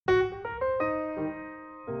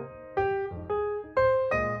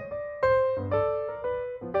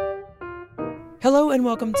Hello and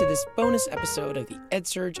welcome to this bonus episode of the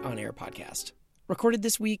EdSurge On Air podcast, recorded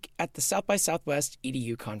this week at the South by Southwest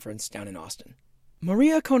EDU conference down in Austin.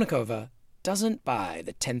 Maria Konnikova doesn't buy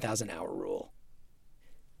the 10,000-hour rule.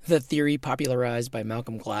 The theory popularized by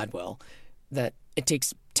Malcolm Gladwell that it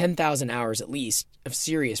takes 10,000 hours at least of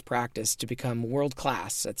serious practice to become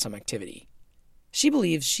world-class at some activity. She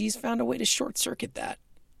believes she's found a way to short-circuit that,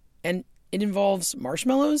 and it involves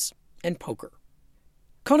marshmallows and poker.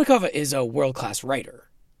 Konnikova is a world-class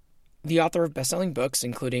writer, the author of best-selling books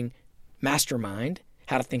including Mastermind,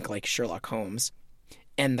 How to Think Like Sherlock Holmes,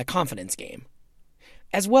 and The Confidence Game,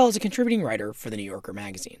 as well as a contributing writer for The New Yorker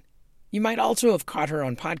magazine. You might also have caught her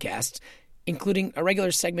on podcasts, including a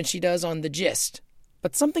regular segment she does on The Gist.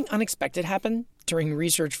 But something unexpected happened during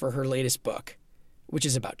research for her latest book, which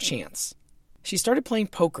is about chance. She started playing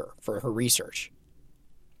poker for her research.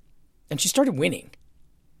 And she started winning.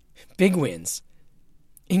 Big wins,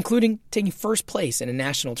 including taking first place in a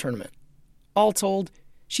national tournament. All told,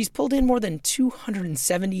 she's pulled in more than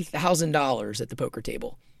 $270,000 at the poker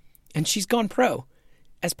table. And she's gone pro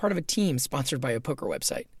as part of a team sponsored by a poker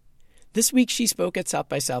website. This week she spoke at South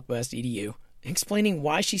by Southwest EDU, explaining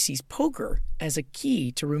why she sees poker as a key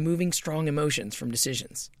to removing strong emotions from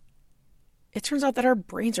decisions. It turns out that our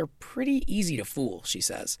brains are pretty easy to fool, she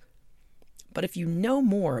says. But if you know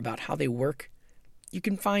more about how they work, you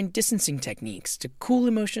can find distancing techniques to cool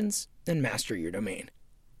emotions and master your domain.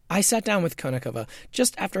 I sat down with Konnikova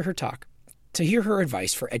just after her talk to hear her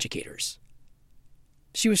advice for educators.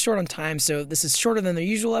 She was short on time, so this is shorter than the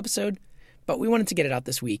usual episode, but we wanted to get it out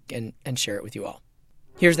this week and share it with you all.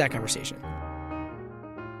 Here's that conversation.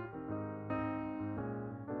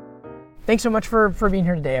 Thanks so much for being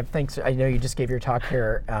here today. Thanks. I know you just gave your talk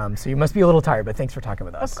here, so you must be a little tired, but thanks for talking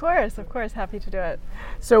with us. Of course. Happy to do it.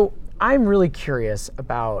 So I'm really curious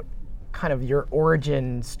about kind of your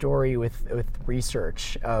origin story with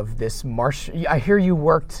research of this I hear you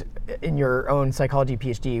worked in your own psychology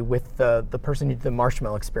PhD with the person who did the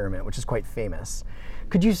marshmallow experiment, which is quite famous.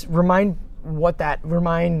 Could you remind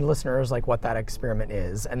listeners like what that experiment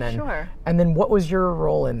is, and then Sure. And then what was your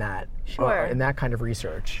role in that? Sure. In that kind of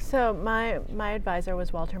research. So my advisor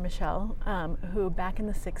was Walter Mischel, who back in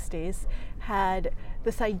the 60s had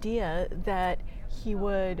this idea that he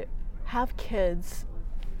would have kids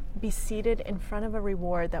be seated in front of a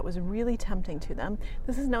reward that was really tempting to them.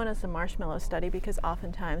 This is known as the marshmallow study because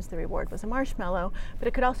oftentimes the reward was a marshmallow, but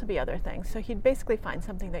it could also be other things. So he'd basically find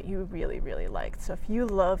something that you really, really liked. So if you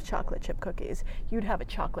love chocolate chip cookies, you'd have a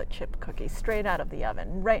chocolate chip cookie straight out of the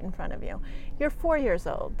oven right in front of you. You're 4 years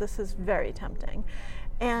old. This is very tempting.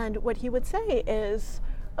 And what he would say is,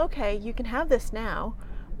 okay, you can have this now,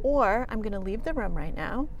 or I'm going to leave the room right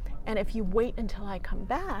now. And if you wait until I come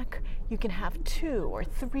back, you can have 2 or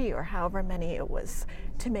 3 or however many it was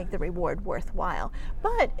to make the reward worthwhile.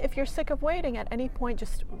 But if you're sick of waiting, at any point,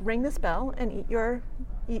 just ring this bell and eat your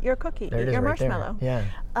cookie, eat your marshmallow. Yeah.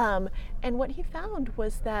 And what he found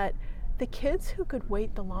was that the kids who could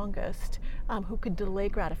wait the longest, who could delay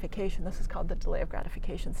gratification, this is called the delay of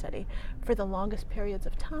gratification study, for the longest periods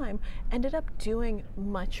of time, ended up doing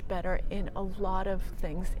much better in a lot of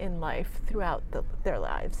things in life throughout their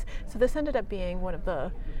lives. So this ended up being one of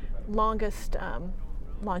the longest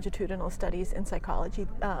longitudinal studies in psychology.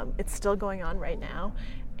 It's still going on right now.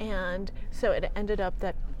 And so it ended up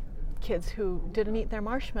that kids who didn't eat their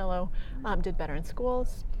marshmallow did better in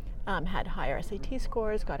schools, had higher SAT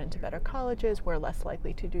scores, got into better colleges, were less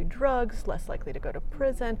likely to do drugs, less likely to go to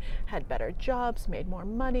prison, had better jobs, made more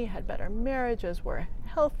money, had better marriages, were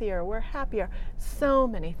healthier, were happier, so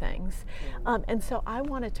many things. And so I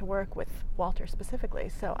wanted to work with Walter specifically.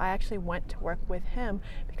 So I actually went to work with him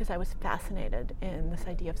because I was fascinated in this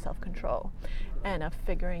idea of self-control and of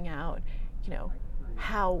figuring out,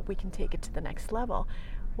 how we can take it to the next level.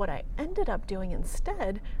 What I ended up doing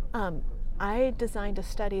instead, I designed a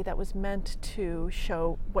study that was meant to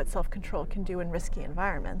show what self-control can do in risky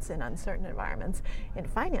environments, in uncertain environments, in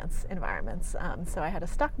finance environments. So I had a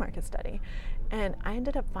stock market study. And I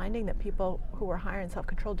ended up finding that people who were higher in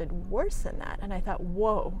self-control did worse in that. And I thought,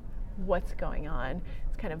 whoa, what's going on?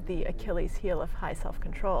 It's kind of the Achilles heel of high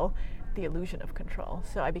self-control, the illusion of control.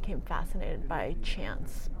 So I became fascinated by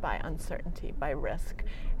chance, by uncertainty, by risk,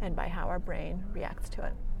 and by how our brain reacts to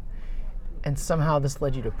it. And somehow this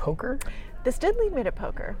led you to poker? This did lead me to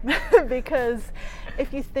poker because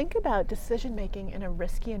if you think about decision making in a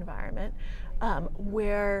risky environment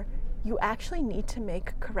where you actually need to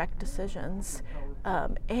make correct decisions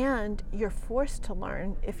and you're forced to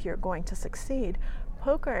learn if you're going to succeed,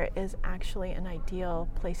 poker is actually an ideal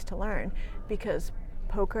place to learn because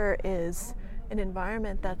poker is an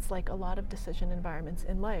environment that's like a lot of decision environments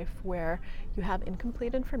in life, where you have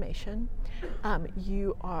incomplete information,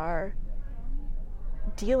 you are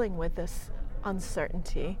dealing with this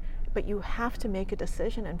uncertainty, but you have to make a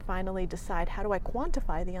decision and finally decide, how do I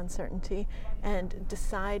quantify the uncertainty and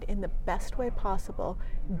decide in the best way possible,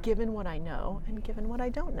 given what I know and given what I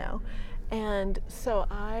don't know. And so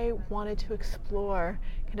I wanted to explore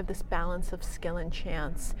kind of this balance of skill and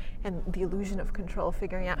chance and the illusion of control,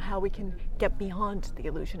 figuring out how we can get beyond the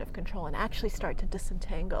illusion of control and actually start to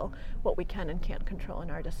disentangle what we can and can't control in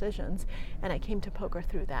our decisions. And I came to poker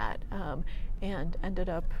through that, and ended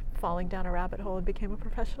up falling down a rabbit hole and became a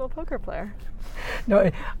professional poker player.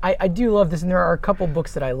 No, I do love this, and there are a couple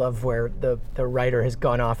books that I love where the writer has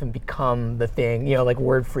gone off and become the thing, like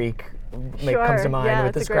Word Freak comes to mind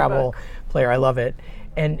with the Scrabble player. I love it.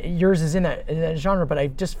 And yours is in that genre, but I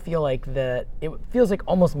just feel like that it feels like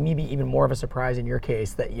almost maybe even more of a surprise in your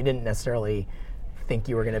case that you didn't necessarily think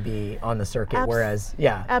you were going to be on the circuit, whereas,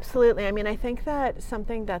 Absolutely. I mean, I think that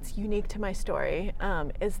something that's unique to my story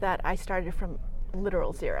is that I started from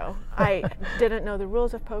literal zero. I didn't know the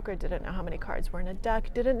rules of poker, didn't know how many cards were in a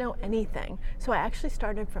deck, didn't know anything. So I actually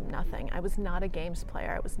started from nothing. I was not a games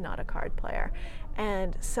player. I was not a card player.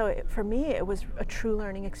 And so for me, it was a true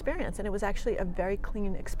learning experience. And it was actually a very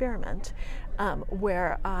clean experiment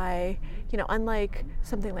where I, unlike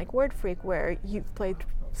something like Word Freak, where you've played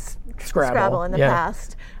Scrabble in the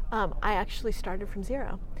past, I actually started from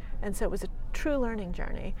zero. And so it was a true learning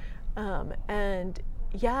journey. And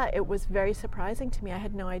it was very surprising to me. I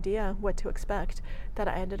had no idea what to expect, that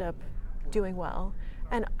I ended up doing well.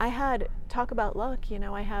 And I had, talk about luck,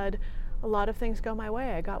 I had a lot of things go my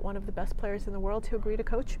way. I got one of the best players in the world to agree to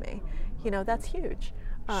coach me. That's huge.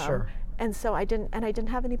 Sure. And so I didn't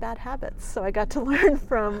have any bad habits. So I got to learn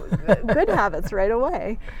from good habits right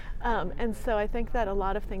away. And so I think that a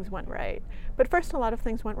lot of things went right. But first, a lot of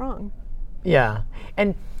things went wrong. Yeah.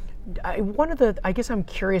 And I guess I'm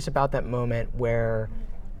curious about that moment where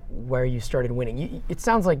you started winning. It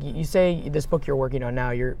sounds like you say this book you're working on now,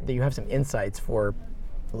 that you have some insights for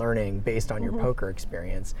learning based on your poker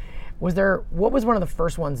experience. What was one of the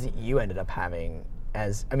first ones that you ended up having?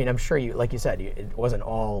 I'm sure you, like you said, it wasn't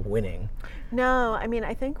all winning. No,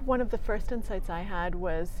 I think one of the first insights I had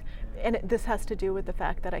was, and this has to do with the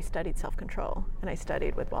fact that I studied self-control and I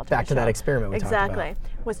studied with Walter Back to that experiment we talked about. Exactly.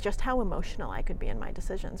 Was just how emotional I could be in my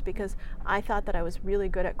decisions, because I thought that I was really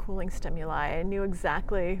good at cooling stimuli. I knew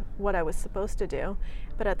exactly what I was supposed to do,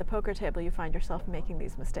 but at the poker table you find yourself making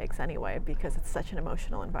these mistakes anyway because it's such an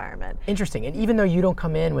emotional environment. Interesting. And even though you don't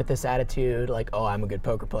come in with this attitude like, oh, I'm a good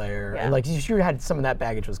poker player, and like you sure had some of that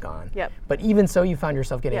baggage was gone. Yep. But even so, you found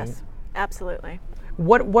yourself getting... Yes, absolutely.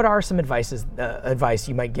 What are some advice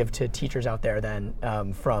you might give to teachers out there then,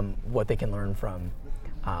 from what they can learn from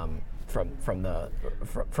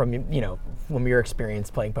your experience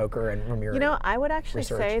playing poker and from your I would actually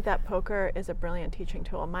research? say that poker is a brilliant teaching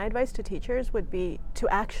tool. My advice to teachers would be to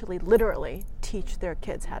actually literally teach their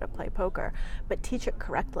kids how to play poker, but teach it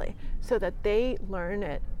correctly so that they learn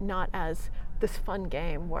it not as this fun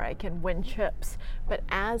game where I can win chips, but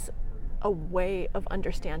as a way of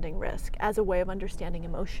understanding risk, as a way of understanding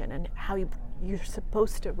emotion and how you're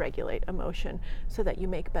supposed to regulate emotion so that you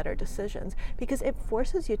make better decisions, because it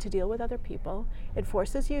forces you to deal with other people. It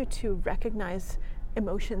forces you to recognize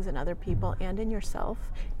emotions in other people and in yourself.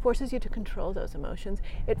 It forces you to control those emotions.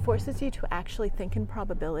 It forces you to actually think in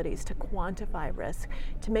probabilities, to quantify risk,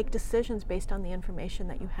 to make decisions based on the information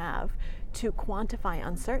that you have, to quantify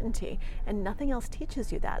uncertainty, and nothing else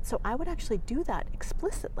teaches you that. So I would actually do that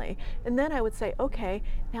explicitly. And then I would say, okay,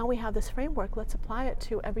 now we have this framework, let's apply it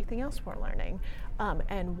to everything else we're learning.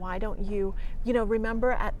 And why don't you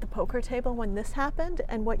remember at the poker table when this happened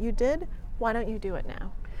and what you did? Why don't you do it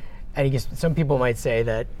now? And I guess some people might say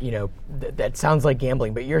that, that sounds like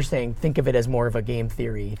gambling, but you're saying think of it as more of a game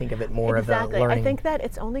theory. Think of it more of a learning. I think that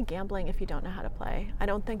it's only gambling if you don't know how to play. I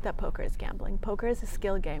don't think that poker is gambling. Poker is a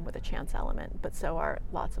skill game with a chance element, but so are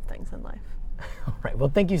lots of things in life. All right. Well,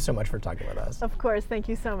 thank you so much for talking with us. Of course. Thank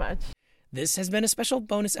you so much. This has been a special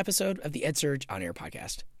bonus episode of the EdSurge On Air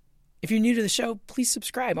podcast. If you're new to the show, please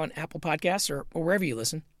subscribe on Apple Podcasts or wherever you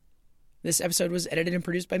listen. This episode was edited and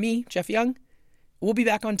produced by me, Jeff Young. We'll be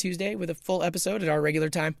back on Tuesday with a full episode at our regular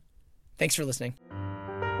time. Thanks for listening.